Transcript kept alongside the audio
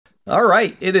All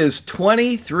right, it is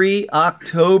 23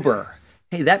 October.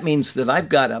 Hey, that means that I've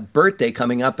got a birthday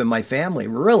coming up in my family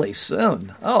really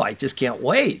soon. Oh, I just can't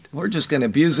wait. We're just going to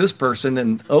abuse this person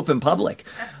in open public.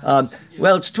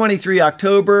 Well, it's 23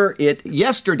 October.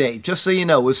 Yesterday, just so you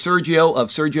know, was Sergio of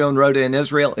Sergio and Rhoda in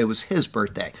Israel. It was his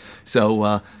birthday.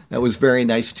 So that was very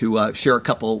nice to share a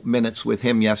couple minutes with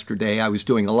him yesterday. I was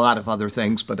doing a lot of other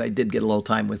things, but I did get a little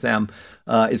time with them.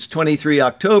 It's 23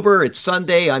 October. It's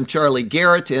Sunday. I'm Charlie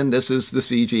Garrett, and this is the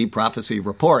CG Prophecy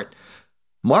Report.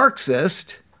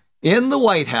 Marxist in the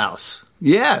White House.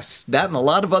 Yes, that and a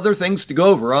lot of other things to go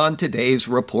over on today's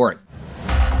report.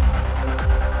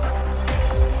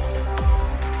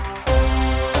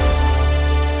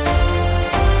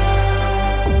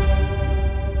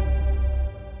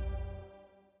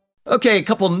 Okay, a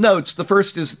couple notes. The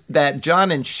first is that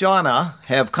John and Shauna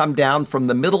have come down from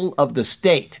the middle of the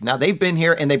state. Now, they've been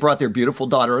here, and they brought their beautiful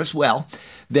daughter as well.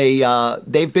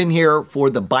 They've been here for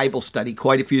the Bible study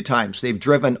quite a few times. They've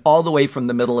driven all the way from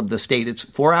the middle of the state. It's a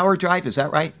 4-hour drive, is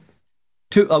that right?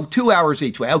 2 hours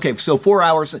each way. Okay, so 4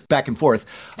 hours back and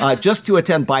forth just to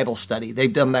attend Bible study.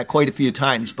 They've done that quite a few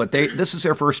times, but this is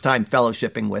their first time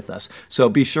fellowshipping with us. So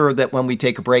be sure that when we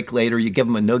take a break later, you give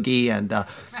them a noogie, and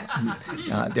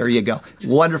there you go.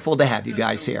 Wonderful to have you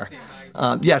guys here.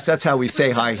 Yes, that's how we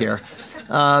say hi here.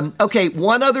 Okay,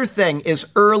 one other thing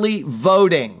is early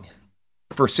voting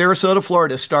for Sarasota,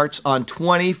 Florida starts on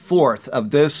 24th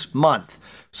of this month.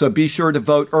 So be sure to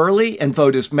vote early and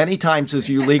vote as many times as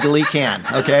you legally can,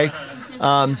 okay?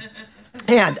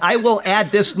 And I will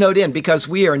add this note in because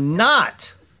we are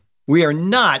not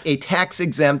a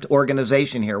tax-exempt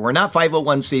organization here. We're not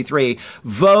 501c3.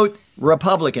 Vote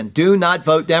Republican. Do not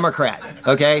vote Democrat,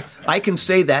 okay? I can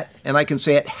say that, and I can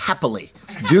say it happily.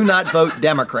 Do not vote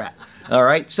Democrat, all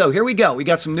right? So here we go. We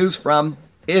got some news from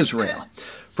Israel,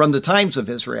 from the Times of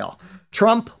Israel.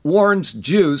 Trump warns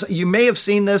Jews. You may have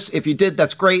seen this. If you did,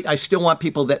 that's great. I still want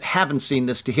people that haven't seen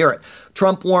this to hear it.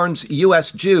 Trump warns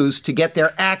U.S. Jews to get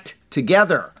their act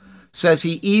together. Says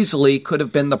he easily could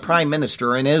have been the prime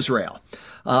minister in Israel.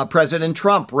 President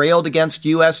Trump railed against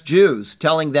U.S. Jews,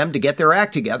 telling them to get their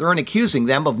act together and accusing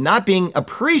them of not being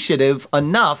appreciative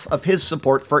enough of his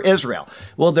support for Israel.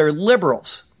 Well, they're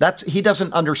liberals. He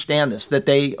doesn't understand this, that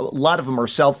a lot of them are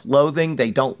self-loathing.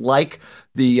 They don't like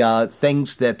the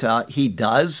things that he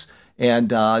does, and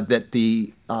that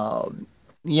they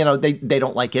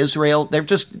don't like Israel. They're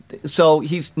just, so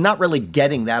he's not really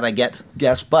getting that, I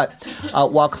guess. But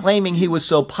while claiming he was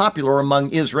so popular among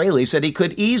Israelis that he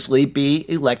could easily be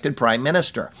elected prime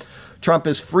minister. Trump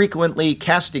has frequently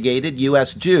castigated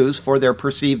U.S. Jews for their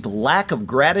perceived lack of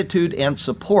gratitude and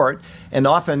support, and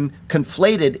often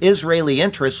conflated Israeli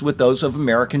interests with those of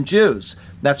American Jews.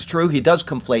 That's true. He does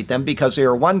conflate them because they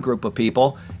are one group of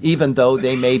people, even though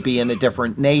they may be in a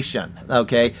different nation,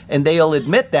 okay? And they'll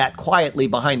admit that quietly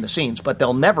behind the scenes, but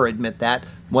they'll never admit that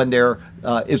when they're,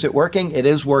 is it working? It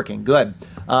is working. Good.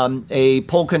 A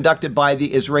poll conducted by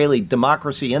the Israeli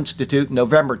Democracy Institute in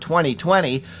November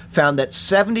 2020 found that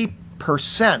 70%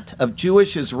 of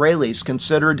Jewish Israelis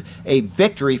considered a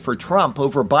victory for Trump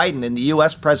over Biden in the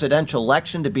U.S. presidential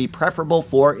election to be preferable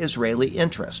for Israeli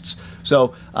interests.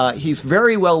 So he's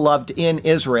very well loved in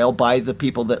Israel by the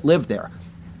people that live there.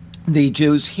 The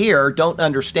Jews here don't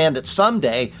understand that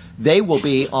someday they will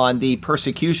be on the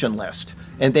persecution list,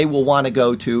 and they will want to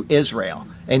go to Israel,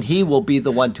 and he will be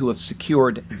the one to have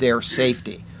secured their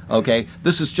safety. Okay,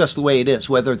 this is just the way it is,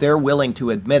 whether they're willing to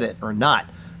admit it or not.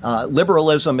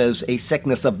 Liberalism is a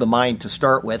sickness of the mind to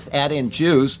start with. Add in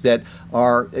Jews that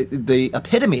are the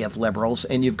epitome of liberals,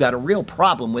 and you've got a real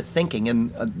problem with thinking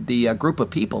in the group of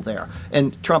people there.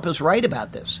 And Trump is right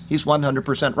about this. He's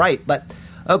 100% right. But,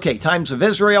 okay, Times of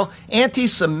Israel,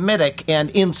 anti-Semitic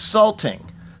and insulting.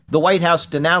 The White House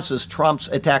denounces Trump's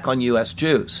attack on U.S.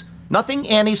 Jews. Nothing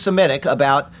anti-Semitic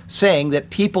about saying that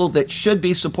people that should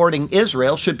be supporting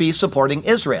Israel should be supporting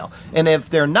Israel. And if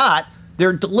they're not,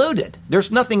 they're deluded.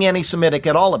 There's nothing anti-Semitic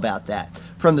at all about that.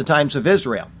 From the Times of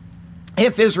Israel.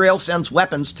 If Israel sends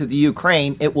weapons to the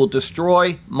Ukraine, it will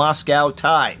destroy Moscow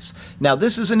ties. Now,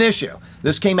 this is an issue.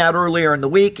 This came out earlier in the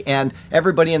week, and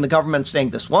everybody in the government saying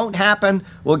this won't happen.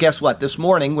 Well, guess what? This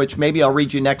morning, which maybe I'll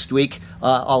read you next week,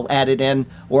 I'll add it in,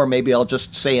 or maybe I'll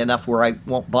just say enough where I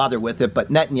won't bother with it. But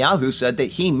Netanyahu said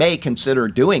that he may consider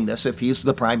doing this if he's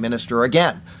the prime minister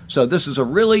again. So this is a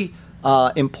really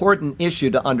important issue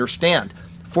to understand.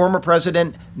 Former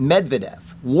President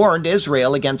Medvedev warned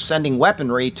Israel against sending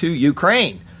weaponry to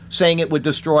Ukraine, saying it would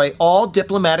destroy all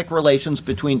diplomatic relations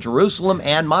between Jerusalem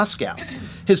and Moscow.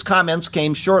 His comments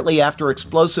came shortly after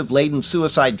explosive-laden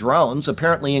suicide drones,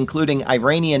 apparently including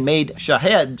Iranian-made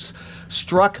Shaheds,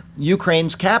 struck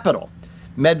Ukraine's capital.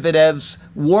 Medvedev's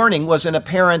warning was an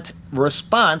apparent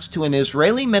response to an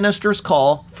Israeli minister's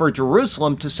call for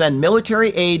Jerusalem to send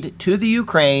military aid to the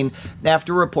Ukraine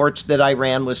after reports that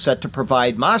Iran was set to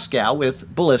provide Moscow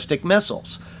with ballistic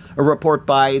missiles. A report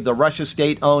by the Russia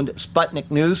state-owned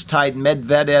Sputnik News tied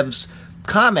Medvedev's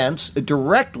comments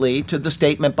directly to the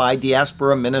statement by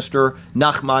Diaspora Minister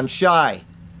Nachman Shai.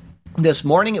 This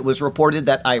morning, it was reported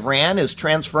that Iran is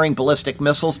transferring ballistic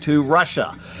missiles to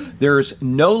Russia. There's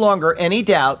no longer any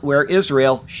doubt where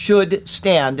Israel should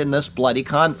stand in this bloody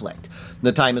conflict.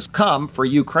 The time has come for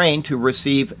Ukraine to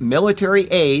receive military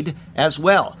aid as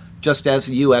well, just as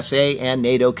the USA and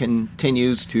NATO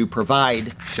continues to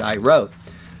provide, Shai wrote.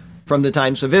 From the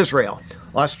Times of Israel,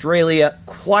 Australia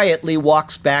quietly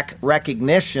walks back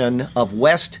recognition of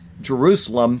West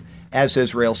Jerusalem as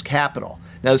Israel's capital.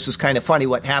 Now, this is kind of funny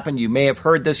what happened. You may have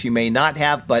heard this, you may not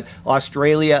have, but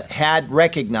Australia had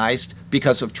recognized,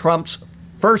 because of Trump's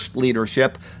first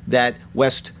leadership, that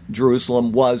West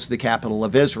Jerusalem was the capital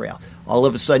of Israel. All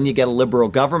of a sudden, you get a liberal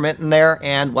government in there,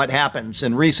 and what happens?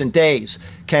 In recent days,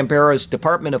 Canberra's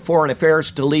Department of Foreign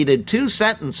Affairs deleted 2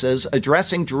 sentences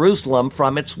addressing Jerusalem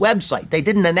from its website. They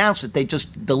didn't announce it, they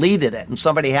just deleted it, and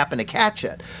somebody happened to catch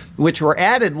it, which were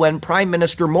added when Prime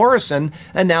Minister Morrison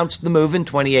announced the move in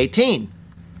 2018.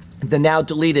 The now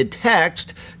deleted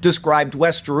text described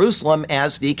West Jerusalem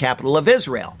as the capital of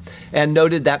Israel and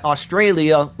noted that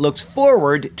Australia looks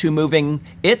forward to moving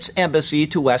its embassy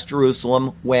to West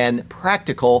Jerusalem when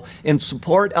practical, in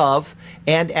support of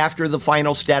and after the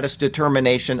final status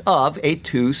determination of a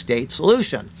 2-state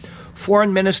solution.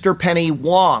 Foreign Minister Penny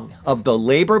Wong of the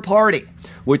Labour Party,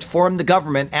 which formed the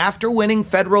government after winning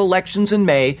federal elections in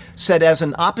May, said as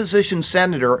an opposition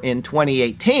senator in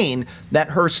 2018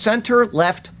 that her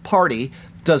center-left party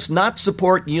does not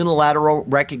support unilateral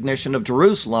recognition of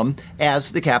Jerusalem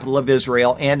as the capital of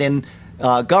Israel, and in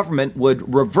government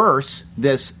would reverse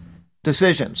this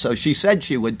decision. So she said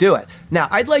she would do it. Now,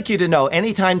 I'd like you to know,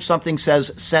 anytime something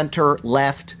says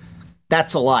center-left,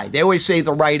 that's a lie. They always say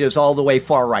the right is all the way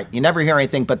far right. You never hear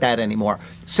anything but that anymore.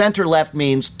 Center-left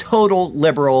means total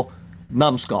liberal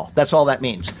numbskull. That's all that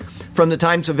means. From the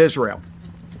Times of Israel,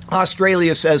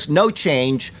 Australia says no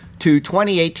change to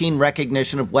 2018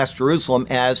 recognition of West Jerusalem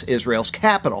as Israel's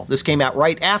capital. This came out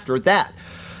right after that.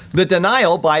 The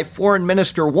denial by Foreign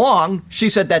Minister Wong, she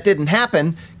said that didn't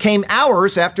happen, came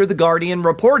hours after The Guardian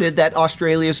reported that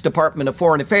Australia's Department of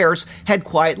Foreign Affairs had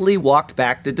quietly walked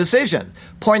back the decision,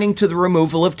 pointing to the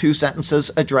removal of 2 sentences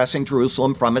addressing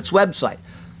Jerusalem from its website.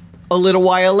 A little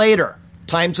while later,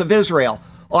 Times of Israel,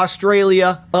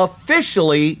 Australia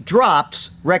officially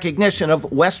drops recognition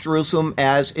of West Jerusalem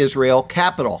as Israel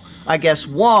capital. I guess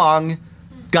Wong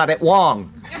got it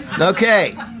wrong.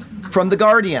 Okay, from The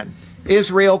Guardian.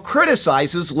 Israel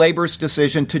criticizes Labor's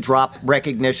decision to drop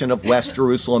recognition of West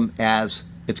Jerusalem as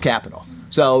its capital.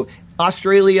 So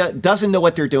Australia doesn't know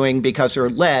what they're doing because they're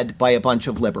led by a bunch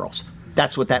of liberals.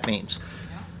 That's what that means.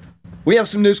 We have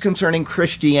some news concerning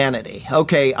Christianity.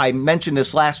 Okay, I mentioned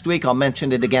this last week. I'll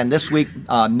mention it again this week.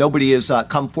 Nobody has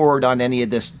come forward on any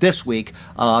of this week.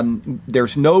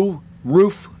 There's no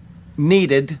roof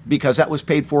needed because that was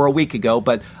paid for a week ago,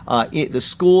 but the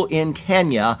school in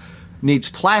Kenya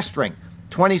needs plastering,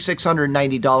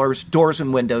 $2,690, doors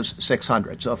and windows,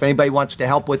 $600. So if anybody wants to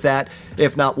help with that,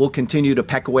 if not, we'll continue to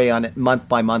peck away on it month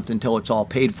by month until it's all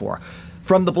paid for.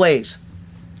 From The Blaze,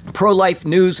 pro-life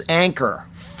news anchor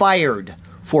fired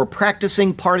for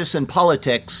practicing partisan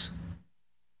politics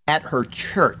at her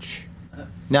church.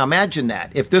 Now imagine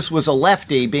that. If this was a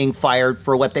lefty being fired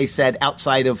for what they said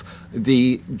outside of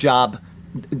the job,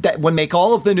 that would make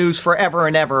all of the news forever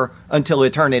and ever until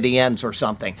eternity ends or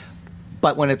something.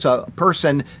 But when it's a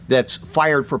person that's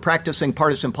fired for practicing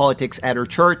partisan politics at her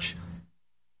church,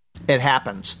 it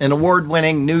happens. An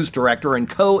award-winning news director and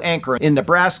co-anchor in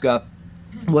Nebraska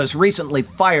was recently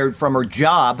fired from her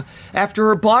job after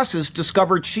her bosses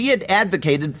discovered she had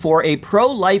advocated for a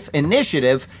pro-life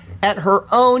initiative at her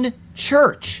own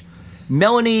church.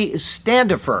 Melanie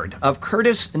Standiford of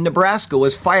Curtis, Nebraska,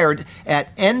 was fired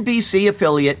at NBC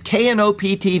affiliate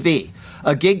KNOP-TV,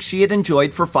 a gig she had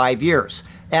enjoyed for 5 years,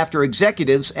 after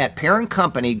executives at parent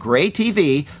company Gray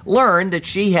TV learned that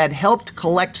she had helped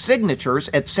collect signatures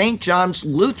at St. John's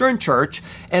Lutheran Church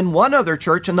and one other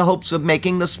church in the hopes of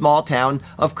making the small town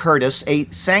of Curtis a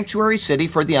sanctuary city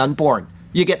for the unborn.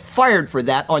 You get fired for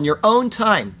that on your own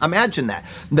time. Imagine that.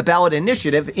 The ballot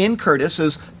initiative in Curtis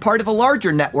is part of a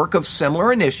larger network of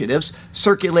similar initiatives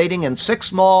circulating in 6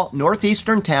 small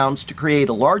northeastern towns to create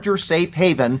a larger safe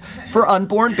haven for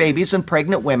unborn babies and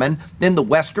pregnant women in the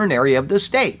western area of the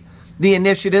state. The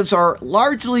initiatives are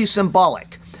largely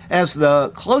symbolic, as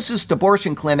the closest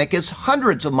abortion clinic is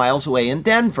hundreds of miles away in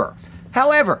Denver.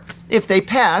 However, if they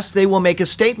pass, they will make a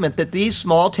statement that these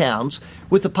small towns,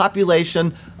 with a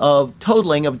population of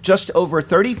totaling of just over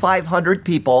 3,500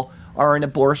 people, are an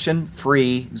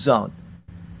abortion-free zone.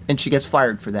 And she gets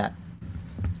fired for that.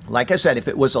 Like I said, if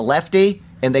it was a lefty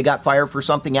and they got fired for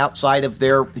something outside of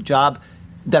their job,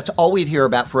 that's all we'd hear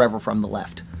about forever from the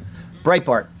left.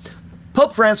 Breitbart.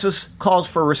 Pope Francis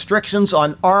calls for restrictions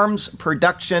on arms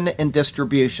production and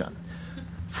distribution.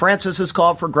 Francis has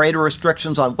called for greater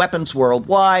restrictions on weapons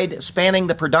worldwide, spanning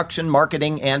the production,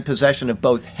 marketing, and possession of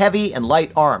both heavy and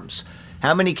light arms.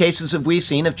 How many cases have we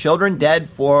seen of children dead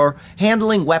for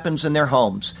handling weapons in their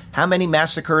homes? How many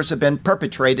massacres have been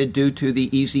perpetrated due to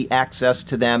the easy access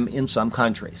to them in some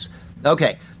countries?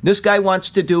 Okay, this guy wants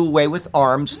to do away with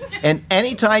arms, and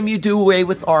anytime you do away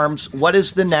with arms, what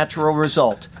is the natural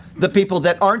result? The people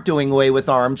that aren't doing away with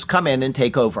arms come in and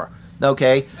take over.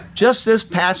 Okay, just this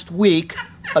past week,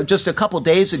 just a couple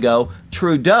days ago,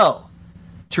 Trudeau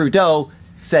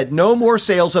said no more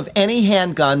sales of any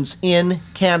handguns in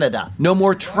Canada. No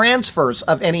more transfers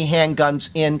of any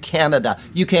handguns in Canada.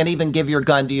 You can't even give your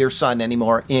gun to your son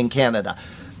anymore in Canada.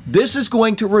 This is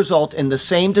going to result in the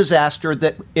same disaster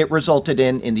that it resulted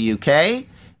in the UK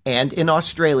and in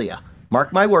Australia.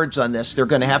 Mark my words on this, they're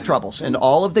going to have troubles. And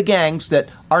all of the gangs that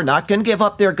are not going to give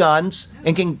up their guns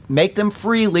and can make them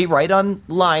freely right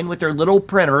online with their little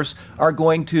printers are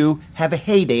going to have a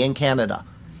heyday in Canada.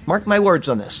 Mark my words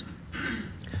on this.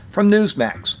 From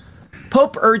Newsmax.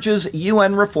 Pope urges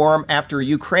UN reform after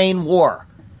Ukraine war.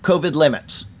 COVID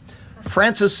limits.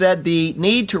 Francis said the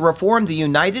need to reform the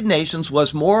United Nations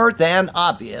was more than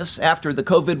obvious after the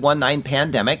COVID-19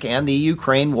 pandemic and the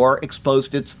Ukraine war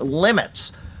exposed its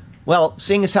limits. Well,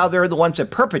 seeing as how they're the ones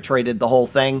that perpetrated the whole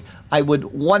thing, I would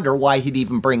wonder why he'd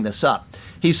even bring this up.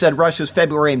 He said Russia's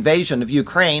February invasion of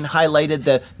Ukraine highlighted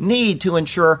the need to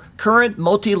ensure current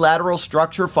multilateral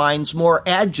structure finds more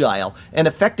agile and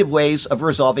effective ways of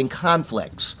resolving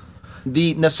conflicts.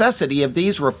 The necessity of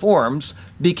these reforms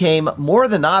became more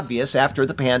than obvious after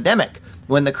the pandemic,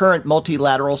 when the current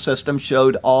multilateral system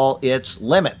showed all its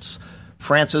limits.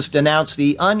 Francis denounced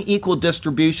the unequal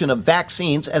distribution of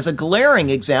vaccines as a glaring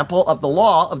example of the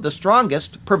law of the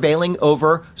strongest prevailing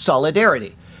over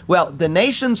solidarity. Well, the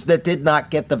nations that did not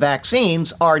get the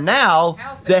vaccines are now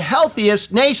the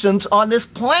healthiest nations on this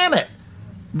planet.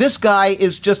 This guy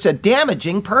is just a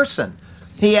damaging person.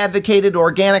 He advocated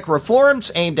organic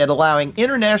reforms aimed at allowing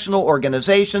international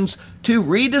organizations to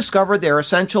rediscover their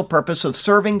essential purpose of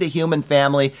serving the human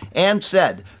family and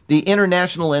said the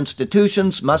international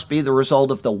institutions must be the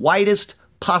result of the widest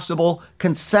possible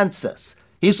consensus.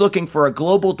 He's looking for a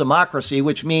global democracy,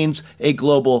 which means a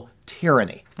global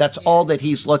tyranny. That's all that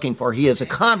he's looking for. He is a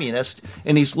communist,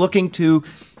 and he's looking to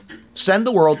send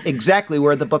the world exactly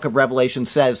where the book of Revelation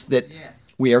says that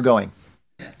we are going.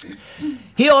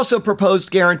 He also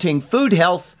proposed guaranteeing food,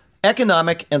 health,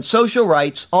 economic, and social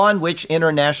rights on which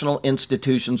international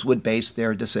institutions would base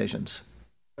their decisions.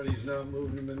 But he's not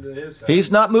moving them into his house.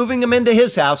 He's not moving them into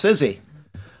his house, is he?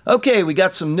 Okay, we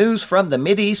got some news from the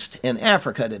Mideast and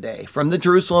Africa today. From the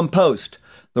Jerusalem Post.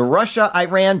 The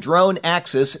Russia-Iran drone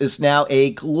axis is now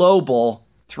a global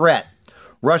threat.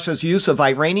 Russia's use of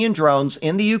Iranian drones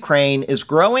in the Ukraine is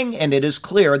growing, and it is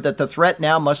clear that the threat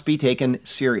now must be taken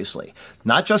seriously,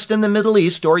 not just in the Middle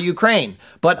East or Ukraine,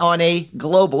 but on a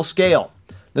global scale.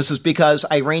 This is because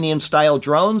Iranian-style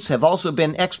drones have also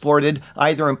been exported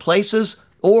either in places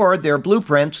or their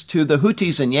blueprints to the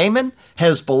Houthis in Yemen,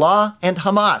 Hezbollah, and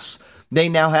Hamas. They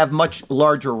now have much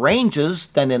larger ranges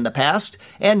than in the past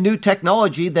and new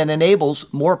technology that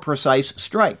enables more precise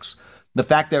strikes. The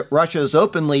fact that Russia is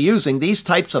openly using these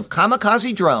types of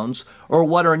kamikaze drones, or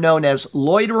what are known as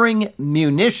loitering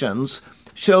munitions,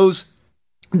 shows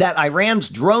that Iran's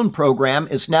drone program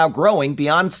is now growing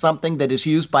beyond something that is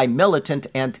used by militant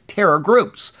and terror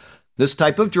groups. This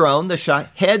type of drone, the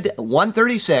Shahed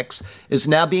 136, is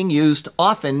now being used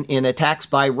often in attacks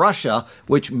by Russia,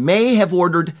 which may have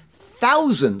ordered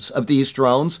thousands of these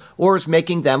drones or is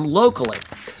making them locally.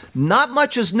 Not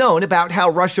much is known about how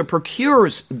Russia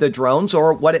procures the drones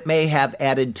or what it may have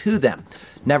added to them.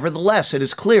 Nevertheless, it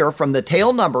is clear from the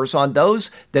tail numbers on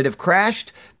those that have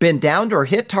crashed, been downed, or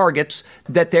hit targets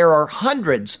that there are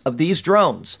hundreds of these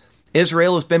drones.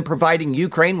 Israel has been providing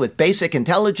Ukraine with basic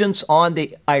intelligence on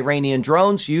the Iranian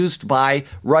drones used by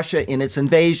Russia in its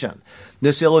invasion.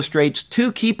 This illustrates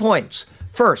two key points.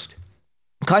 First,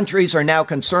 countries are now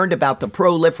concerned about the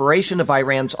proliferation of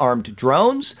Iran's armed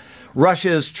drones. Russia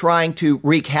is trying to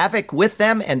wreak havoc with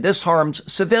them, and this harms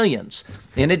civilians.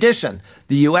 In addition,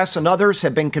 the U.S. and others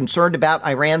have been concerned about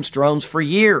Iran's drones for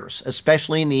years,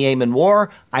 especially in the Yemen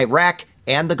war, Iraq,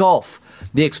 and the Gulf.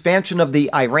 The expansion of the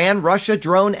Iran-Russia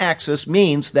drone axis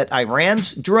means that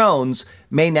Iran's drones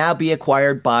may now be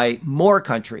acquired by more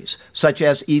countries, such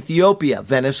as Ethiopia,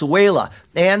 Venezuela,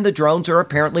 and the drones are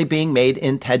apparently being made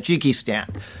in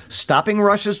Tajikistan. Stopping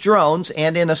Russia's drones,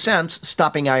 and in a sense,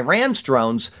 stopping Iran's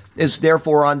drones, is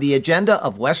therefore on the agenda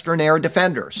of Western air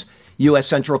defenders. U.S.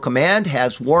 Central Command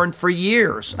has warned for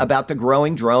years about the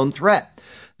growing drone threat.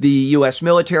 The U.S.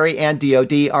 military and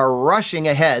DoD are rushing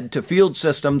ahead to field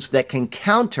systems that can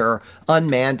counter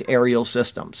unmanned aerial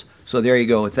systems. So there you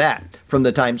go with that. From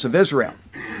the Times of Israel.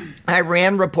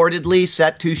 Iran reportedly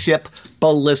set to ship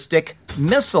ballistic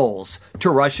missiles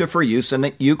to Russia for use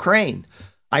in Ukraine.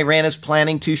 Iran is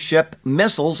planning to ship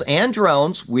missiles and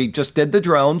drones, we just did the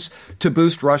drones, to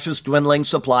boost Russia's dwindling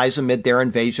supplies amid their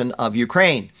invasion of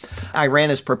Ukraine. Iran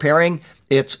is preparing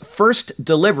its first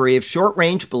delivery of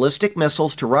short-range ballistic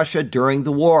missiles to Russia during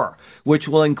the war, which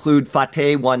will include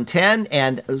Fateh 110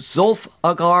 and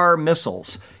Zulfikar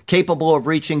missiles, capable of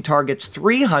reaching targets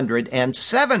 300 and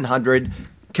 700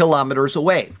 kilometers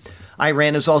away.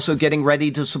 Iran is also getting ready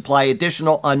to supply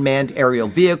additional unmanned aerial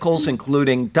vehicles,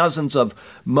 including dozens of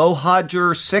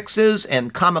Mohajer 6s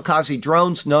and kamikaze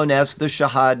drones known as the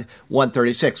Shahad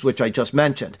 136, which I just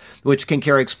mentioned, which can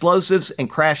carry explosives and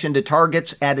crash into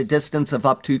targets at a distance of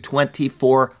up to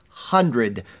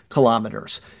 2,400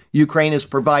 kilometers. Ukraine has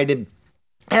provided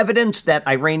evidence that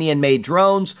Iranian-made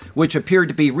drones, which appear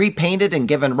to be repainted and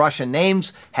given Russian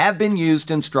names, have been used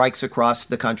in strikes across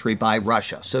the country by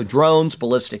Russia. So drones,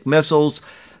 ballistic missiles,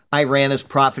 Iran is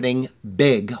profiting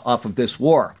big off of this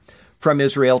war. From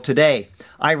Israel Today,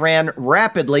 Iran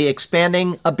rapidly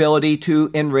expanding ability to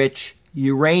enrich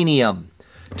uranium.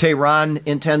 Tehran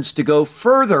intends to go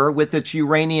further with its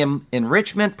uranium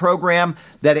enrichment program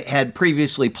that it had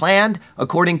previously planned,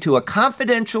 according to a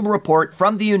confidential report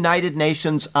from the United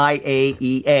Nations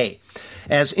IAEA.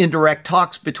 As indirect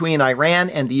talks between Iran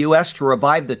and the U.S. to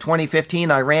revive the 2015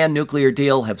 Iran nuclear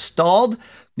deal have stalled,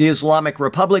 the Islamic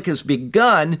Republic has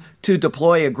begun to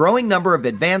deploy a growing number of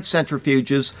advanced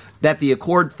centrifuges that the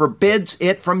accord forbids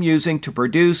it from using to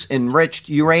produce enriched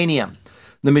uranium.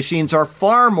 The machines are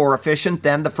far more efficient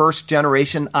than the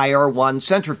first-generation IR-1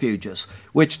 centrifuges,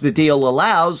 which the deal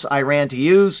allows Iran to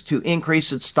use to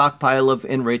increase its stockpile of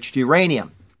enriched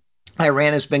uranium.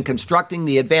 Iran has been constructing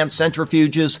the advanced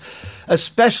centrifuges,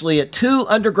 especially at two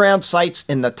underground sites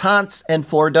in Natanz and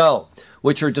Fordow,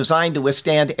 which are designed to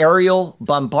withstand aerial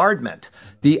bombardment.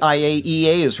 The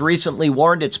IAEA has recently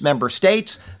warned its member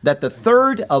states that the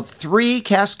third of three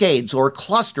cascades or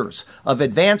clusters of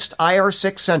advanced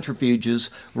IR-6 centrifuges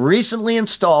recently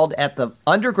installed at the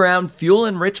underground fuel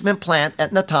enrichment plant at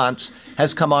Natanz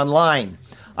has come online.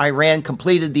 Iran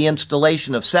completed the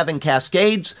installation of 7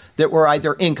 cascades that were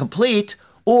either incomplete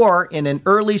or in an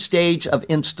early stage of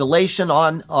installation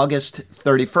on August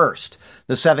 31st.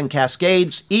 The 7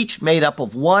 cascades, each made up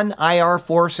of 1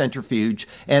 IR-4 centrifuge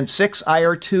and 6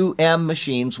 IR-2M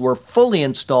machines, were fully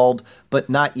installed but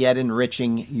not yet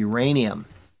enriching uranium.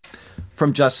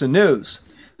 From Just the News.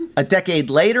 A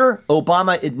decade later,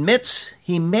 Obama admits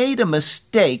he made a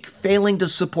mistake failing to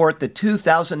support the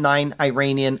 2009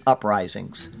 Iranian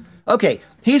uprisings. Okay,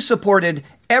 he supported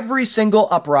every single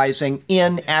uprising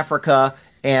in Africa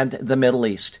and the Middle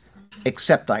East,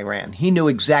 except Iran. He knew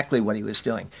exactly what he was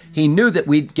doing. He knew that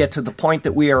we'd get to the point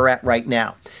that we are at right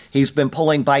now. He's been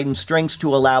pulling Biden's strings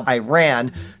to allow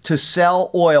Iran to sell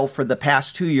oil for the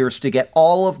past 2 years to get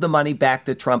all of the money back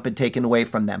that Trump had taken away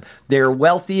from them. They're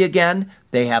wealthy again.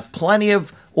 They have plenty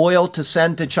of oil to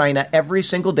send to China every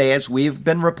single day, as we've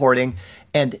been reporting.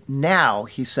 And now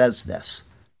he says this.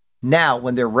 Now,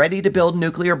 when they're ready to build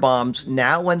nuclear bombs,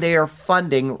 now when they are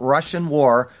funding Russian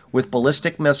war with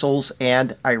ballistic missiles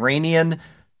and Iranian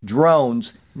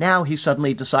drones, now he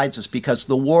suddenly decides this because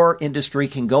the war industry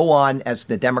can go on as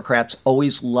the Democrats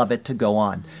always love it to go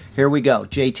on. Here we go.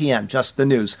 JTN, Just the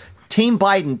News. Team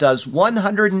Biden does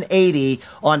 180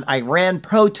 on Iran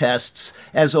protests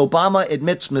as Obama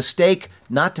admits mistake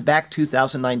not to back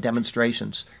 2009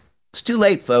 demonstrations. It's too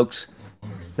late, folks.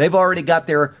 They've already got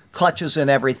their clutches and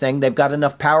everything. They've got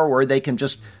enough power where they can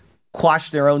just quash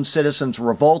their own citizens'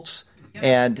 revolts.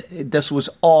 And this was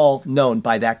all known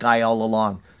by that guy all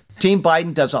along. Team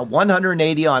Biden does a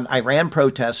 180 on Iran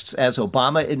protests as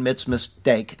Obama admits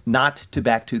mistake not to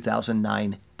back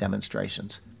 2009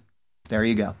 demonstrations. There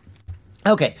you go.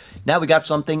 Okay, now we got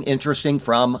something interesting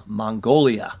from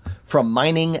Mongolia, from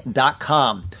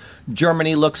mining.com.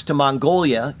 Germany looks to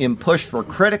Mongolia in push for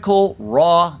critical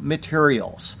raw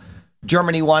materials.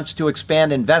 Germany wants to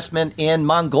expand investment in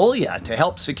Mongolia to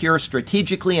help secure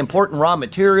strategically important raw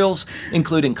materials,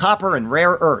 including copper and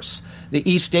rare earths. The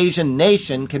East Asian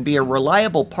nation can be a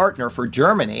reliable partner for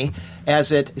Germany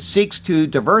as it seeks to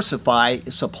diversify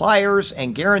suppliers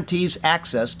and guarantees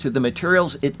access to the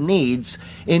materials it needs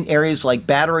in areas like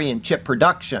battery and chip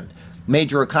production.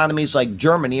 Major economies like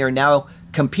Germany are now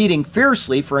competing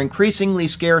fiercely for increasingly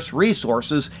scarce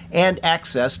resources, and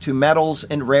access to metals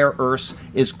and rare earths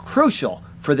is crucial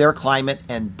for their climate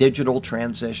and digital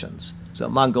transitions. So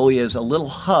Mongolia is a little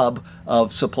hub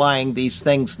of supplying these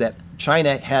things that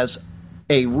China has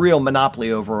a real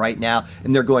monopoly over right now,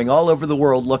 and they're going all over the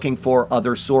world looking for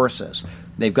other sources.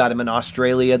 They've got them in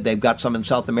Australia, they've got some in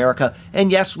South America,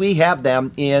 and yes, we have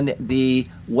them in the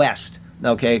West,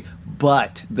 okay?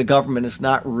 But the government is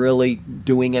not really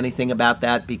doing anything about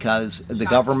that because the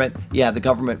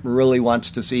government really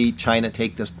wants to see China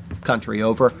take this country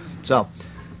over. So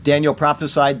Daniel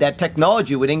prophesied that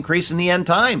technology would increase in the end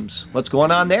times. What's going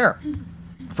on there?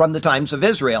 From the Times of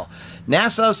Israel.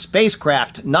 NASA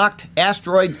spacecraft knocked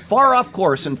asteroid far off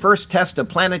course in first test of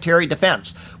planetary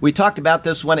defense. We talked about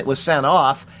this when it was sent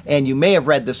off, and you may have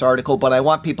read this article, but I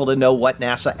want people to know what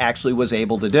NASA actually was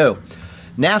able to do.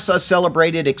 NASA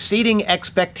celebrated exceeding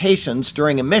expectations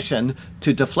during a mission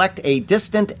to deflect a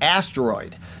distant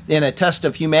asteroid in a test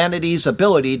of humanity's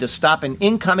ability to stop an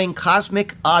incoming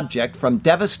cosmic object from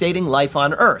devastating life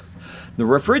on Earth. The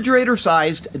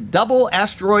refrigerator-sized double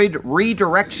asteroid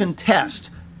redirection test,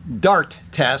 DART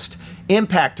test,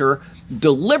 impactor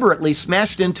deliberately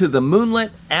smashed into the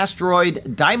moonlit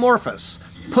asteroid Dimorphos,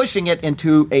 pushing it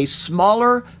into a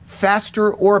smaller,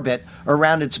 faster orbit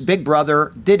around its big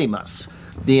brother Didymos.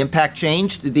 The impact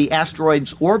changed the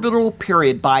asteroid's orbital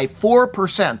period by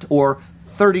 4%, or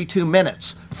 32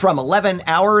 minutes, from 11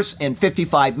 hours and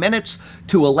 55 minutes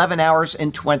to 11 hours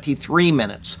and 23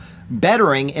 minutes,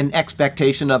 bettering an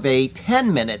expectation of a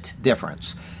 10-minute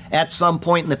difference. At some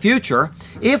point in the future,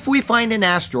 if we find an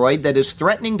asteroid that is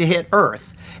threatening to hit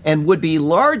Earth and would be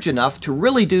large enough to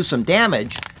really do some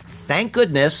damage, thank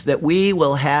goodness that we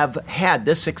will have had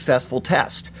this successful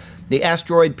test. The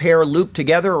asteroid pair loop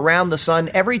together around the sun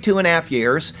every 2.5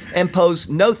 years and pose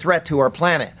no threat to our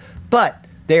planet, but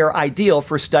they are ideal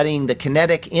for studying the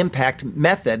kinetic impact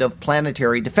method of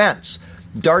planetary defense.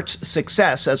 DART's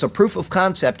success as a proof of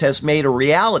concept has made a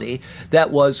reality that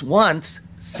was once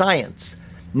science.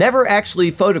 Never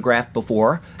actually photographed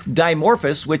before,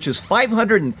 Dimorphos, which is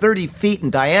 530 feet in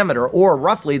diameter, or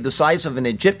roughly the size of an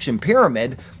Egyptian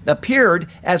pyramid, appeared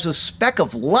as a speck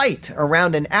of light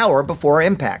around an hour before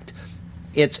impact.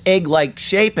 Its egg-like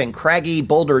shape and craggy,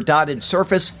 boulder-dotted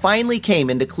surface finally came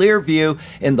into clear view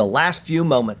in the last few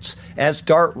moments as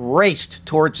DART raced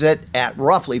towards it at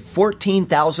roughly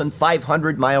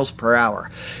 14,500 miles per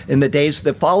hour. In the days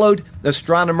that followed,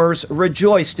 astronomers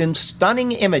rejoiced in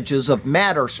stunning images of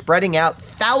matter spreading out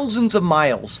thousands of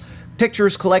miles.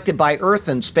 Pictures collected by Earth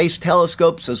and space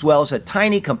telescopes, as well as a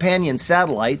tiny companion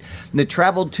satellite that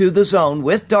traveled to the zone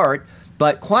with DART,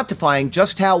 but quantifying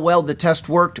just how well the test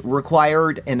worked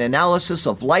required an analysis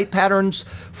of light patterns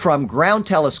from ground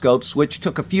telescopes, which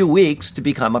took a few weeks to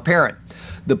become apparent.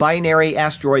 The binary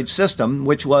asteroid system,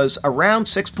 which was around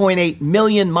 6.8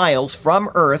 million miles from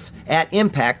Earth at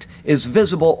impact, is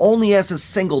visible only as a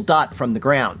single dot from the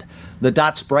ground. The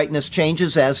dot's brightness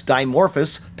changes as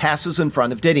Dimorphos passes in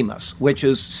front of Didymos, which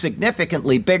is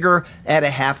significantly bigger at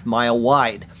a half-mile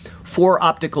wide. 4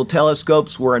 optical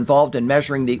telescopes were involved in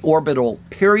measuring the orbital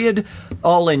period,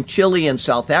 all in Chile and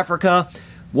South Africa,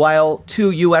 while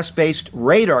 2 U.S.-based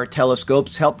radar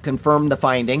telescopes helped confirm the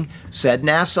finding, said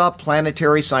NASA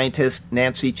planetary scientist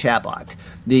Nancy Chabot.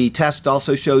 The test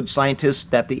also showed scientists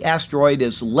that the asteroid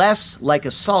is less like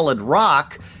a solid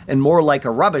rock and more like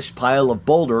a rubbish pile of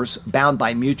boulders bound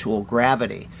by mutual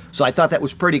gravity. So I thought that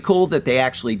was pretty cool that they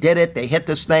actually did it. They hit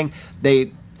this thing,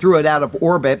 they threw it out of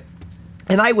orbit.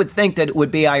 And I would think that it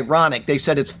would be ironic. They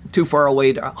said it's too far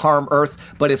away to harm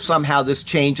Earth, but if somehow this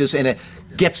changes and it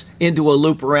gets into a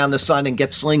loop around the sun and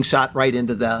gets slingshot right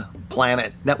into the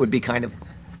planet, that would be kind of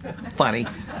funny.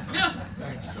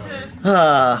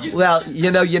 Well,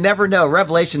 you never know.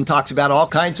 Revelation talks about all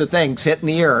kinds of things hitting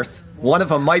the Earth. One of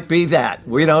them might be that.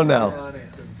 We don't know.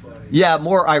 Yeah,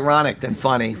 more ironic than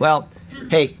funny. Well,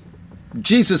 hey,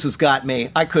 Jesus has got me.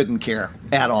 I couldn't care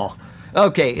at all.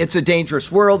 Okay, it's a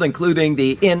dangerous world, including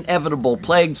the inevitable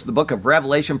plagues the book of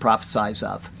Revelation prophesies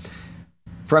of.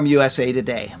 From USA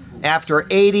Today. After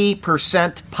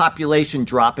 80% population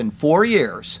drop in 4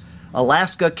 years,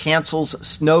 Alaska cancels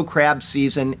snow crab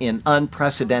season in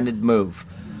unprecedented move.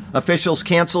 Officials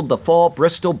canceled the fall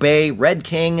Bristol Bay Red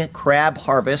King crab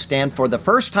harvest and, for the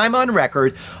first time on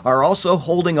record, are also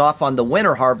holding off on the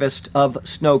winter harvest of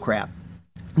snow crab.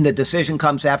 The decision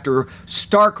comes after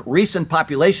stark recent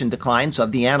population declines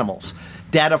of the animals.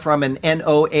 Data from an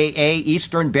NOAA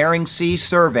Eastern Bering Sea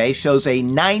survey shows a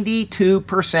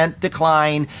 92%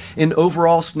 decline in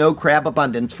overall snow crab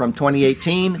abundance from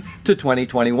 2018 to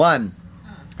 2021.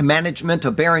 Management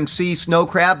of Bering Sea snow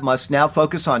crab must now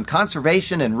focus on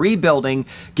conservation and rebuilding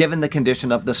given the condition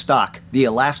of the stock, the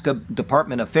Alaska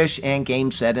Department of Fish and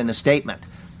Game said in a statement.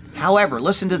 However,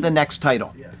 listen to the next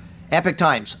title. Epic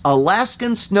Times,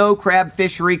 Alaskan snow crab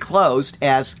fishery closed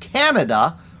as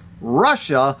Canada,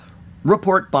 Russia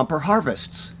report bumper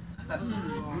harvests.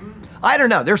 I don't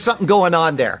know. There's something going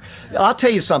on there. I'll tell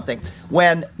you something.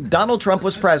 When Donald Trump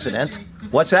was president,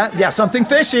 what's that? Yeah, something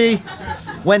fishy.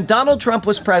 When Donald Trump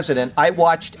was president, I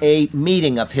watched a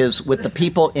meeting of his with the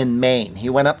people in Maine. He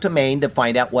went up to Maine to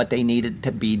find out what they needed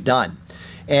to be done.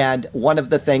 And one of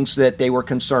the things that they were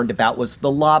concerned about was the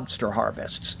lobster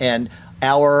harvests and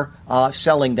our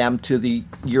selling them to the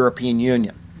European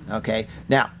Union. Okay.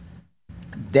 Now,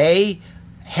 they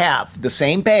have the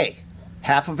same bay.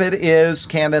 Half of it is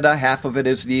Canada, half of it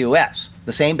is the U.S.,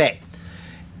 the same bay.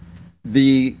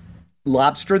 The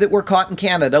lobster that were caught in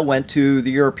Canada went to the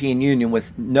European Union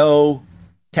with no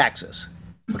taxes,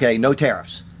 okay, no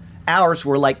tariffs. Ours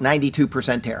were like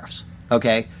 92% tariffs,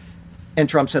 okay? And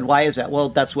Trump said, why is that? Well,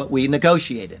 that's what we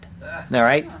negotiated, all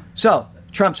right? So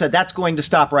Trump said, that's going to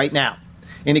stop right now.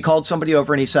 And he called somebody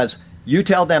over and he says, you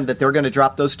tell them that they're going to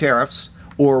drop those tariffs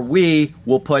or we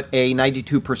will put a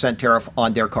 92% tariff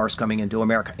on their cars coming into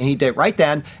America. And he did it right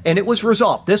then, and it was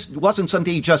resolved. This wasn't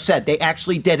something he just said. They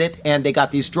actually did it, and they got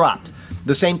these dropped.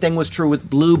 The same thing was true with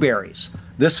blueberries.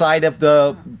 This side of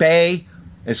the bay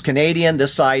is Canadian,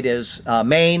 this side is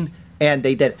Maine, and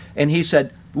they did it. And he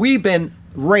said, we've been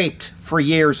raped for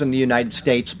years in the United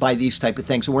States by these type of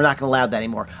things, and we're not going to allow that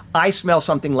anymore. I smell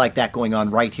something like that going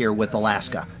on right here with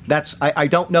Alaska. I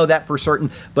don't know that for certain,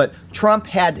 but Trump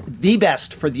had the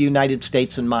best for the United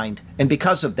States in mind, and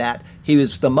because of that, he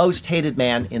was the most hated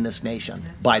man in this nation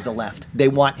by the left. They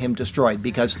want him destroyed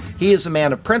because he is a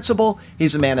man of principle,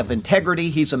 he's a man of integrity,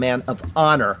 he's a man of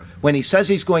honor. When he says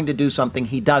he's going to do something,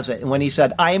 he does it. And when he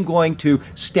said, I am going to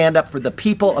stand up for the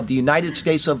people of the United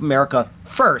States of America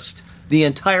first, the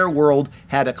entire world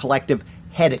had a collective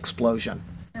head explosion.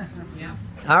 Yeah.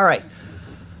 All right.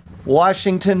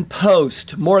 Washington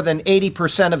Post. More than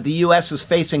 80% of the U.S. is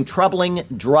facing troubling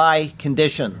dry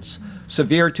conditions.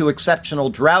 Severe to exceptional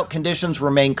drought conditions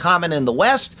remain common in the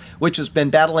West, which has been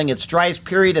battling its driest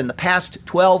period in the past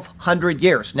 1,200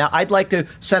 years. Now, I'd like to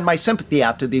send my sympathy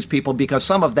out to these people because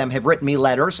some of them have written me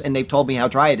letters and they've told me how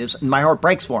dry it is, and my heart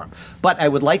breaks for them. But I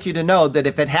would like you to know that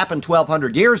if it happened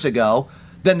 1,200 years ago,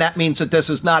 then that means that this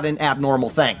is not an abnormal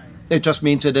thing. It just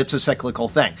means that it's a cyclical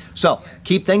thing. So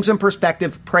keep things in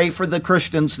perspective. Pray for the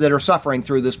Christians that are suffering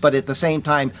through this, but at the same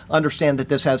time, understand that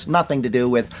this has nothing to do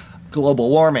with global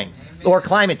warming or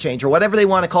climate change or whatever they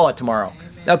want to call it tomorrow.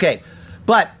 Okay,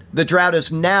 but the drought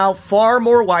is now far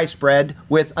more widespread,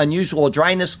 with unusual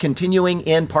dryness continuing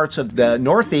in parts of the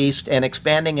Northeast and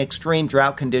expanding extreme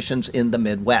drought conditions in the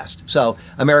Midwest. So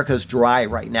America's dry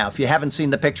right now. If you haven't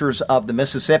seen the pictures of the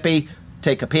Mississippi,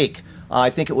 take a peek.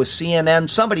 I think it was CNN.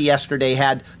 Somebody yesterday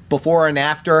had before and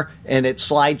after, and it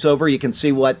slides over. You can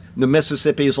see what the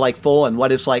Mississippi is like full and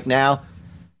what it's like now.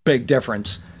 Big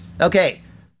difference. Okay,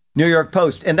 New York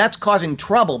Post. And that's causing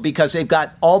trouble because they've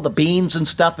got all the beans and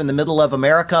stuff in the middle of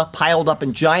America piled up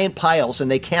in giant piles, and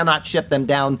they cannot ship them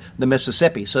down the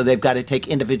Mississippi. So they've got to take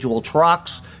individual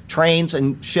trucks, trains,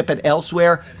 and ship it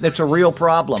elsewhere. That's a real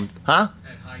problem. Huh?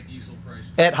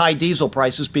 At high diesel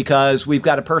prices because we've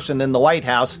got a person in the White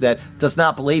House that does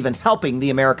not believe in helping the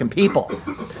American people.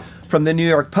 From the New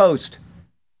York Post,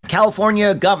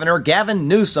 California Governor Gavin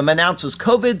Newsom announces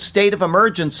COVID state of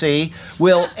emergency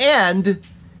will end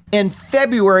in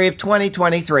February of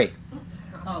 2023.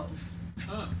 Oh.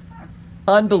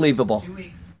 Unbelievable. 2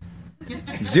 weeks.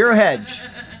 Zero hedge.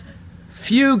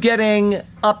 Few getting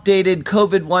updated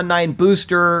COVID-19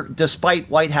 booster despite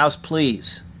White House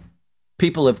pleas.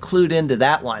 People have clued into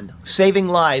that one. Saving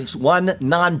lives, one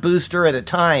non-booster at a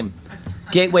time.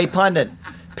 Gateway Pundit.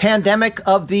 Pandemic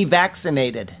of the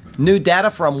vaccinated. New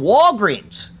data from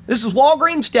Walgreens. This is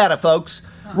Walgreens data, folks.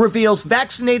 Reveals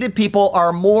vaccinated people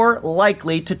are more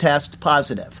likely to test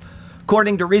positive.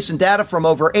 According to recent data from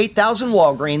over 8,000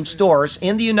 Walgreens stores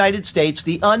in the United States,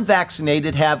 the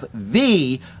unvaccinated have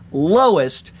the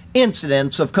lowest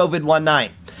incidence of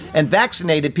COVID-19, and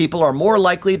vaccinated people are more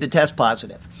likely to test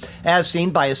positive. As seen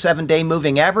by a 7-day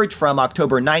moving average from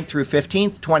October 9th through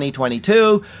 15th,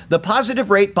 2022, the positive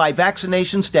rate by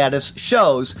vaccination status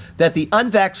shows that the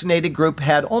unvaccinated group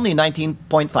had only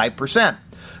 19.5%.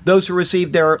 Those who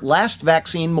received their last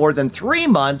vaccine more than 3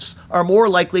 months are more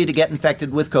likely to get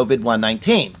infected with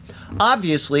COVID-19.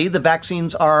 Obviously, the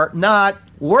vaccines are not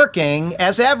working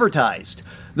as advertised.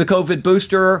 The COVID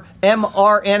booster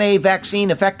mRNA vaccine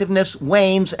effectiveness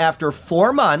wanes after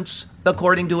 4 months,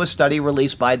 according to a study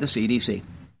released by the CDC.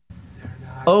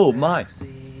 Oh my.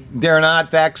 They're not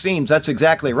vaccines. That's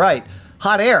exactly right.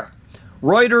 Hot air.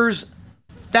 Reuters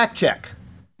fact check.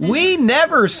 We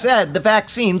never said the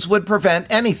vaccines would prevent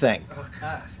anything.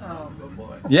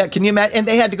 Yeah, can you imagine? And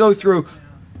they had to go through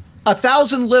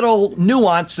 1,000 little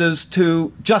nuances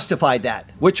to justify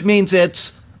that, which means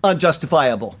it's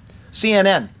unjustifiable.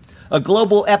 CNN, a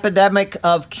global epidemic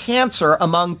of cancer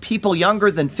among people younger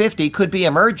than 50 could be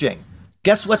emerging.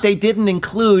 Guess what they didn't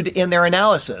include in their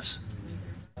analysis?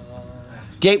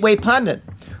 Gateway Pundit.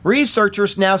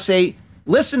 Researchers now say,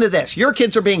 listen to this, your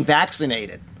kids are being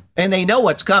vaccinated, and they know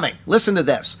what's coming. Listen to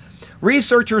this.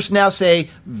 Researchers now say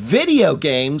video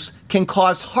games can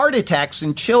cause heart attacks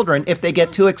in children if they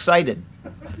get too excited.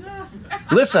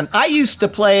 Listen, I used to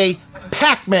play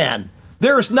Pac-Man.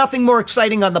 There is nothing more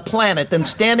exciting on the planet than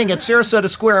standing at Sarasota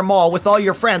Square Mall with all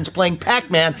your friends playing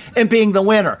Pac-Man and being the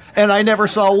winner. And I never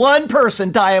saw one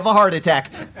person die of a heart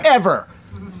attack, ever.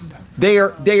 They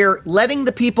are letting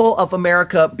the people of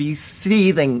America be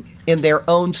seething in their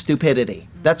own stupidity.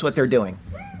 That's what they're doing.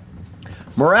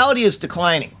 Morality is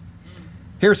declining.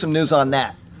 Here's some news on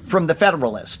that. From the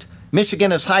Federalist.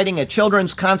 Michigan is hiding a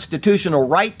children's constitutional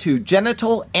right to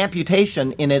genital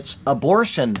amputation in its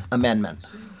abortion amendment.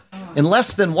 In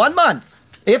less than 1 month,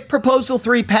 if Proposal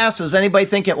 3 passes, anybody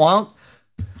think it won't?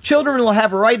 Children will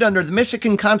have a right under the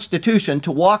Michigan Constitution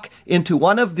to walk into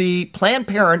one of the Planned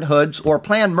Parenthood's or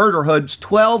Planned Murderhood's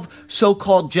 12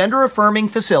 so-called gender-affirming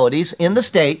facilities in the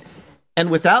state and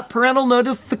without parental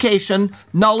notification,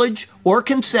 knowledge, or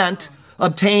consent,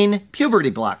 obtain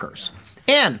puberty blockers.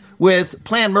 And with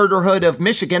Planned Murderhood of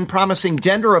Michigan promising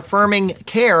gender-affirming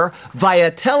care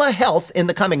via telehealth in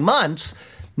the coming months,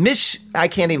 I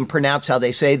can't even pronounce how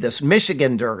they say this,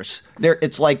 Michiganders.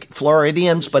 It's like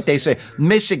Floridians, but they say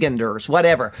Michiganders,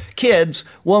 whatever. Kids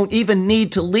won't even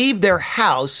need to leave their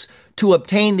house to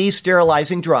obtain these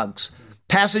sterilizing drugs.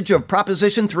 Passage of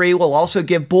Proposition 3 will also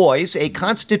give boys a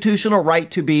constitutional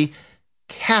right to be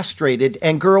castrated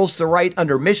and girls the right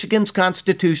under Michigan's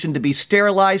Constitution to be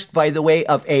sterilized by the way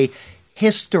of a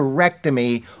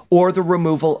hysterectomy or the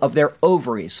removal of their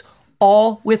ovaries,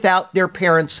 all without their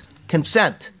parents'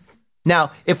 consent.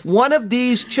 Now, if one of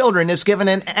these children is given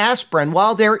an aspirin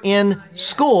while they're in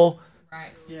school,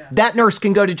 that nurse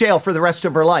can go to jail for the rest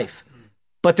of her life.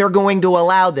 But they're going to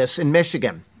allow this in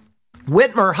Michigan.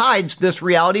 Whitmer hides this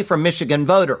reality from Michigan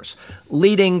voters,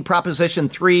 leading Proposition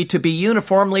 3 to be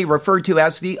uniformly referred to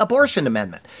as the abortion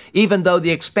amendment, even though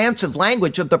the expansive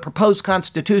language of the proposed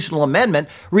constitutional amendment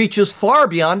reaches far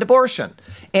beyond abortion.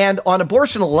 And on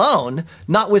abortion alone,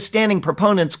 notwithstanding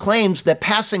proponents' claims that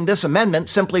passing this amendment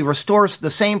simply restores the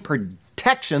same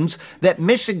protections that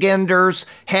Michiganders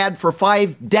had for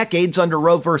 5 decades under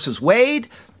Roe v. Wade,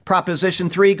 Proposition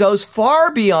 3 goes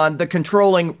far beyond the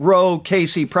controlling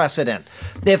Roe-Casey precedent.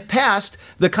 If passed,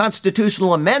 the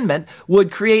constitutional amendment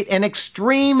would create an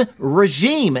extreme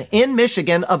regime in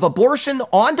Michigan of abortion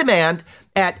on demand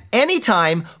at any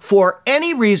time for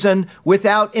any reason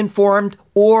without informed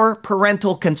or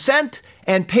parental consent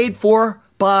and paid for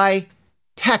by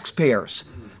taxpayers.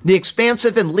 The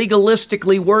expansive and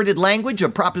legalistically worded language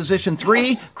of Proposition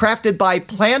 3, crafted by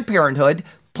Planned Parenthood,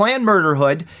 Planned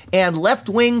Murderhood, and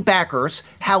left-wing backers,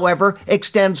 however,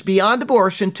 extends beyond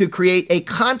abortion to create a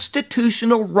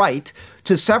constitutional right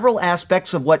to several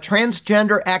aspects of what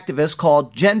transgender activists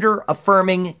call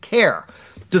gender-affirming care,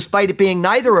 despite it being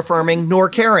neither affirming nor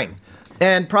caring.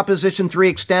 And Proposition 3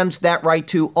 extends that right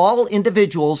to all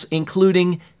individuals,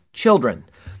 including children.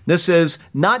 This is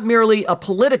not merely a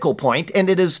political point,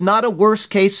 and it is not a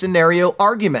worst-case scenario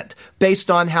argument based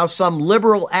on how some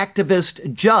liberal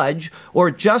activist judge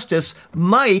or justice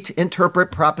might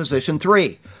interpret Proposition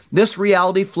 3. This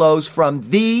reality flows from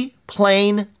the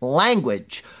plain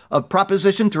language of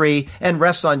Proposition 3 and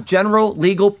rests on general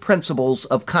legal principles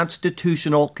of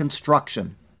constitutional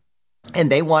construction.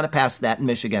 And they want to pass that in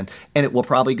Michigan, and it will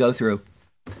probably go through.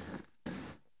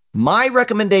 My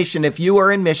recommendation, if you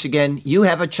are in Michigan, you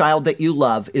have a child that you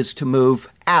love, is to move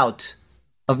out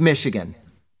of Michigan.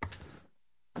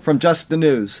 From Just the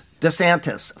News,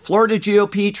 DeSantis, Florida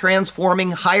GOP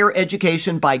transforming higher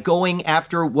education by going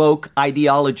after woke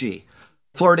ideology.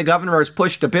 Florida governor has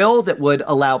pushed a bill that would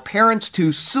allow parents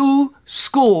to sue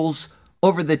schools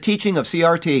over the teaching of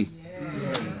CRT.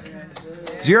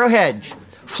 Zero Hedge,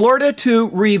 Florida to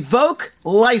revoke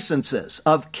licenses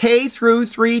of K through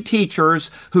 3 teachers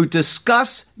who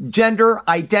discuss gender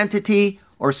identity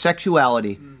or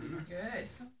sexuality.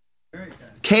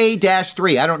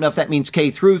 K-3. I don't know if that means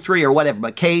K through 3 or whatever,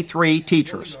 but K3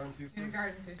 teachers.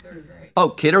 Kindergarten through third grade. Oh,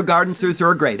 kindergarten through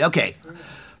third grade. Okay.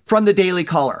 From the Daily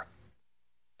Caller.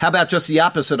 How about just the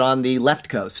opposite on the left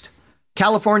coast?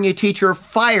 California teacher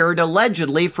fired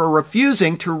allegedly for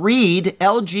refusing to read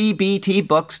LGBT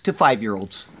books to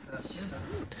 5-year-olds.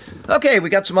 Okay, we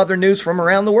got some other news from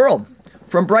around the world.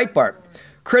 From Breitbart.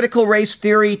 Critical race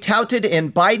theory touted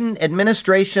in Biden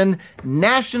administration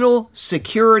national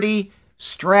security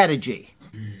strategy.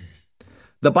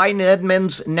 The Biden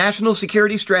admin's national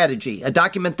security strategy, a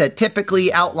document that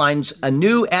typically outlines a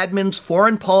new admin's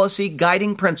foreign policy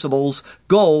guiding principles,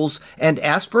 goals, and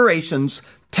aspirations,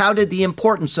 touted the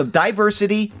importance of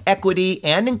diversity, equity,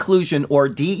 and inclusion, or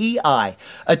DEI,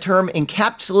 a term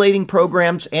encapsulating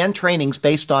programs and trainings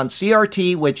based on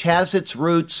CRT, which has its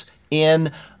roots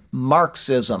in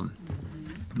Marxism.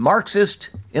 Marxist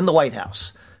in the White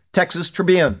House. Texas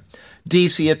Tribune.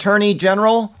 D.C. Attorney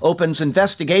General opens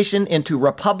investigation into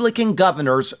Republican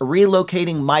governors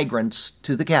relocating migrants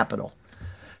to the Capitol.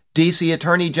 D.C.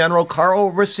 Attorney General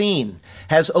Karl Racine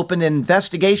has opened an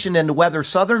investigation into whether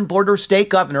southern border state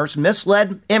governors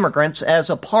misled immigrants as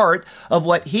a part of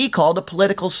what he called a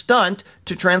political stunt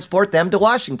to transport them to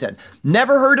Washington.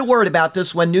 Never heard a word about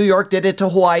this when New York did it to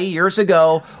Hawaii years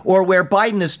ago, or where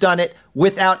Biden has done it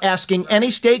without asking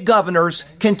any state governors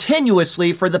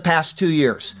continuously for the past 2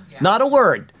 years. Not a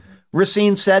word.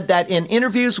 Racine said that in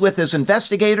interviews with his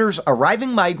investigators,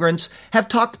 arriving migrants have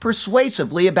talked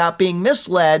persuasively about being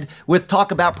misled with talk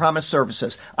about promised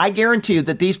services. I guarantee you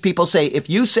that these people say,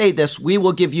 if you say this, we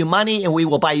will give you money and we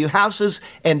will buy you houses,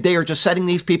 and they are just setting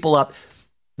these people up.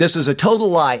 This is a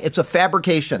total lie. It's a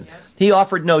fabrication. Yes. He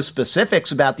offered no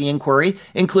specifics about the inquiry,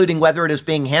 including whether it is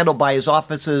being handled by his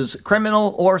office's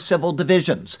criminal or civil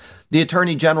divisions. The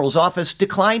Attorney General's office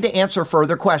declined to answer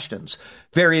further questions.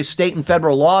 Various state and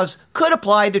federal laws could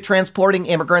apply to transporting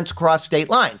immigrants across state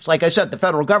lines. Like I said, the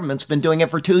federal government's been doing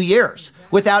it for 2 years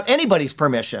without anybody's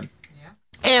permission,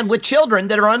 and with children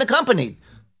that are unaccompanied.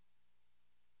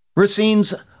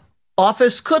 Racine's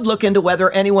office could look into whether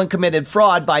anyone committed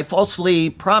fraud by falsely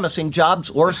promising jobs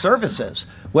or services,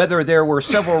 whether there were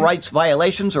civil rights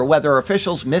violations, or whether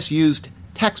officials misused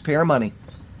taxpayer money.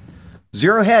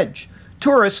 Zero Hedge.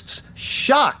 Tourists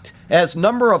shocked as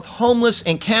number of homeless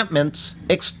encampments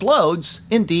explodes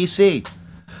in D.C.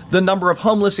 The number of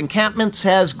homeless encampments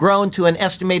has grown to an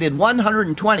estimated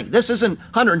 120. This isn't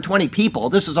 120 people.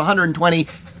 This is 120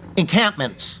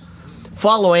 encampments,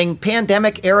 following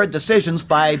pandemic-era decisions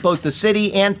by both the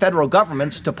city and federal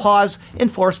governments to pause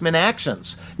enforcement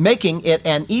actions, making it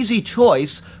an easy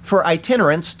choice for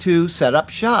itinerants to set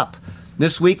up shop.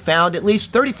 This week found at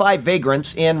least 35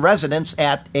 vagrants in residence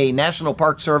at a National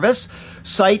Park Service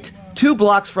site 2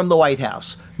 blocks from the White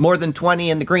House, more than 20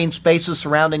 in the green spaces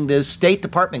surrounding the State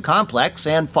Department complex,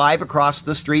 and 5 across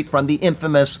the street from the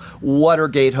infamous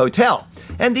Watergate Hotel.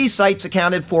 And these sites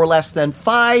accounted for less than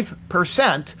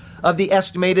 5% of the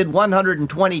estimated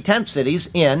 120 tent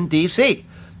cities in D.C.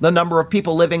 The number of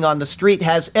people living on the street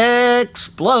has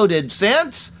exploded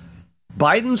since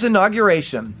Biden's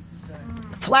inauguration.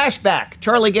 Flashback.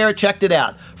 Charlie Garrett checked it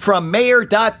out. From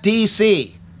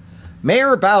mayor.dc.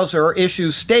 Mayor Bowser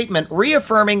issues statement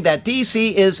reaffirming that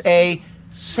D.C. is a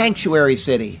sanctuary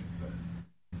city.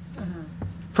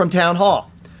 From Town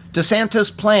Hall.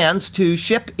 DeSantis plans to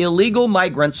ship illegal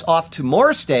migrants off to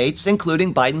more states,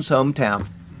 including Biden's hometown.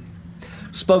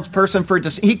 Spokesperson for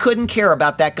he couldn't care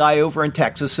about that guy over in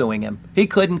Texas suing him. He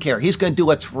couldn't care. He's going to do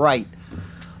what's right.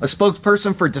 A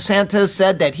spokesperson for DeSantis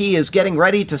said that he is getting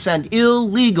ready to send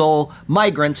illegal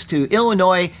migrants to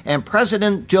Illinois and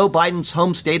President Joe Biden's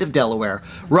home state of Delaware.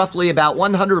 Roughly about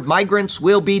 100 migrants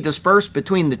will be dispersed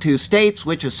between the 2 states,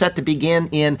 which is set to begin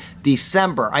in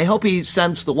December. I hope he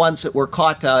sends the ones that were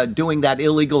caught doing that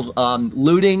illegal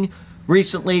looting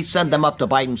recently, send them up to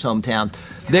Biden's hometown.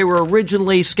 They were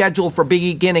originally scheduled for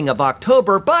beginning of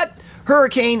October, but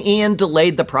Hurricane Ian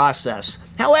delayed the process.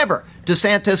 However,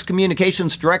 DeSantis'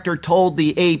 communications director told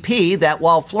the AP that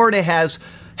while Florida has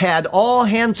had all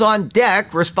hands on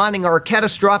deck responding to our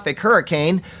catastrophic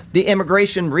hurricane. The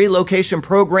immigration relocation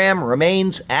program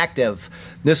remains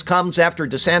active. This comes after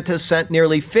DeSantis sent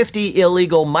nearly 50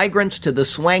 illegal migrants to the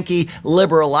swanky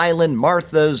liberal island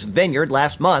Martha's Vineyard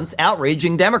last month,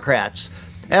 outraging Democrats.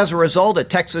 As a result, a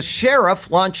Texas sheriff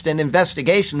launched an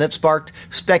investigation that sparked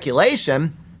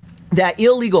speculation that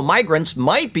illegal migrants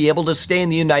might be able to stay in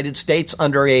the United States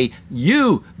under a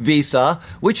U visa,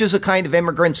 which is a kind of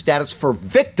immigrant status for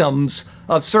victims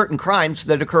of certain crimes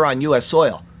that occur on U.S.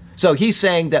 soil. So he's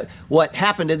saying that what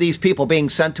happened to these people being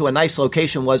sent to a nice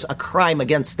location was a crime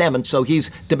against them, and so he's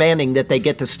demanding that they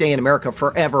get to stay in America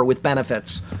forever with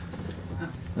benefits.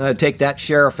 Take that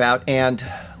sheriff out. And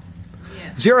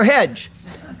Zero Hedge.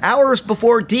 Hours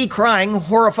before decrying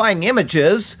horrifying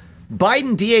images,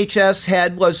 Biden DHS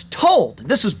head was told,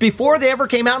 this is before they ever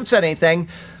came out and said anything,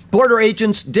 border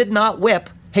agents did not whip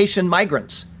Haitian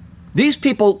migrants. These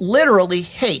people literally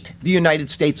hate the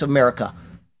United States of America.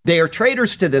 They are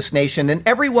traitors to this nation, and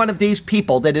every one of these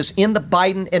people that is in the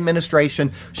Biden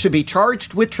administration should be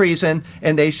charged with treason,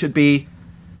 and they should be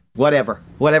whatever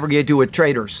you do with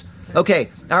traitors. Okay,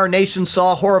 our nation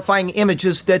saw horrifying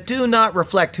images that do not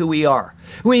reflect who we are.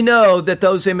 We know that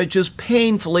those images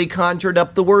painfully conjured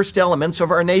up the worst elements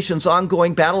of our nation's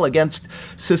ongoing battle against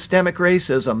systemic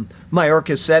racism,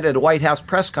 Mayorkas said at a White House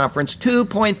press conference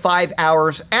 2.5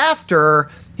 hours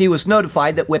after he was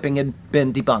notified that whipping had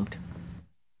been debunked.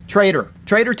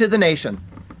 Traitor to the nation.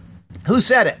 Who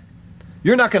said it?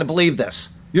 You're not going to believe this.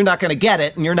 You're not going to get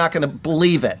it, and you're not going to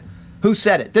believe it. Who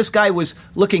said it? This guy was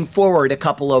looking forward a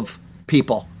couple of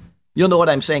people. You'll know what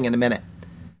I'm saying in a minute.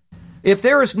 If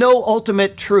there is no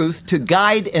ultimate truth to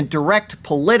guide and direct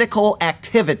political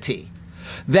activity,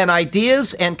 then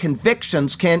ideas and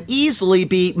convictions can easily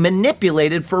be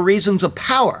manipulated for reasons of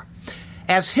power.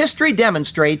 As history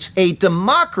demonstrates, a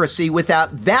democracy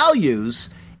without values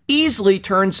easily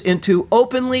turns into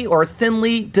openly or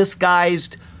thinly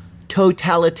disguised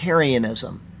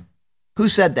totalitarianism. Who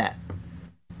said that?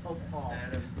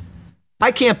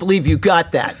 I can't believe you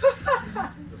got that.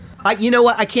 You know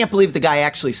what? I can't believe the guy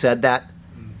actually said that.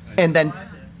 And then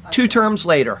 2 terms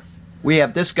later, we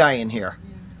have this guy in here.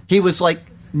 He was like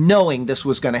knowing this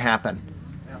was going to happen.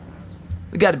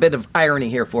 We got a bit of irony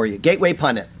here for you. Gateway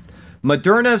Pundit.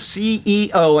 Moderna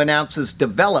CEO announces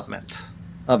development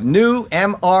of new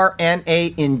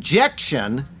mRNA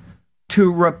injection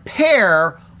to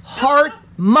repair heart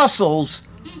muscles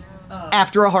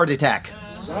after a heart attack.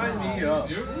 Sign me up.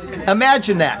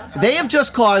 Imagine that. They have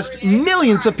just caused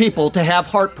millions of people to have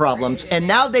heart problems, and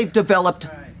now they've developed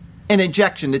an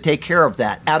injection to take care of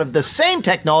that out of the same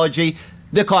technology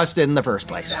that caused it in the first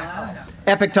place.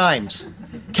 Epic Times.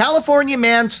 California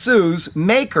man sues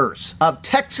makers of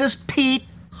Texas Pete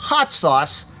hot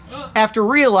sauce after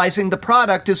realizing the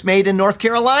product is made in North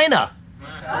Carolina.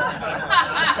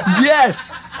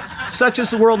 Yes, such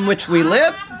is the world in which we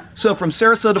live. So from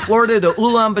Sarasota, Florida to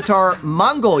Ulaanbaatar,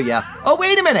 Mongolia. Oh,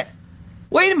 wait a minute.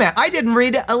 I didn't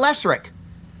read Alesric.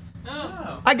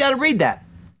 I got to read that.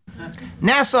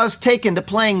 NASA's taken to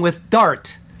playing with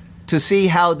DART to see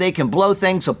how they can blow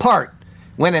things apart.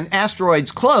 When an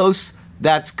asteroid's close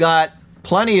that's got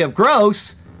plenty of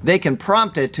gross, they can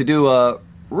prompt it to do a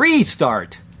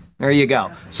restart. There you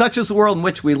go. Such is the world in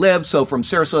which we live. So from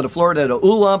Sarasota, Florida to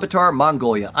Ulaanbaatar,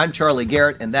 Mongolia, I'm Charlie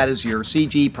Garrett, and that is your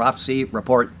CG Prophecy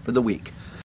Report for the week.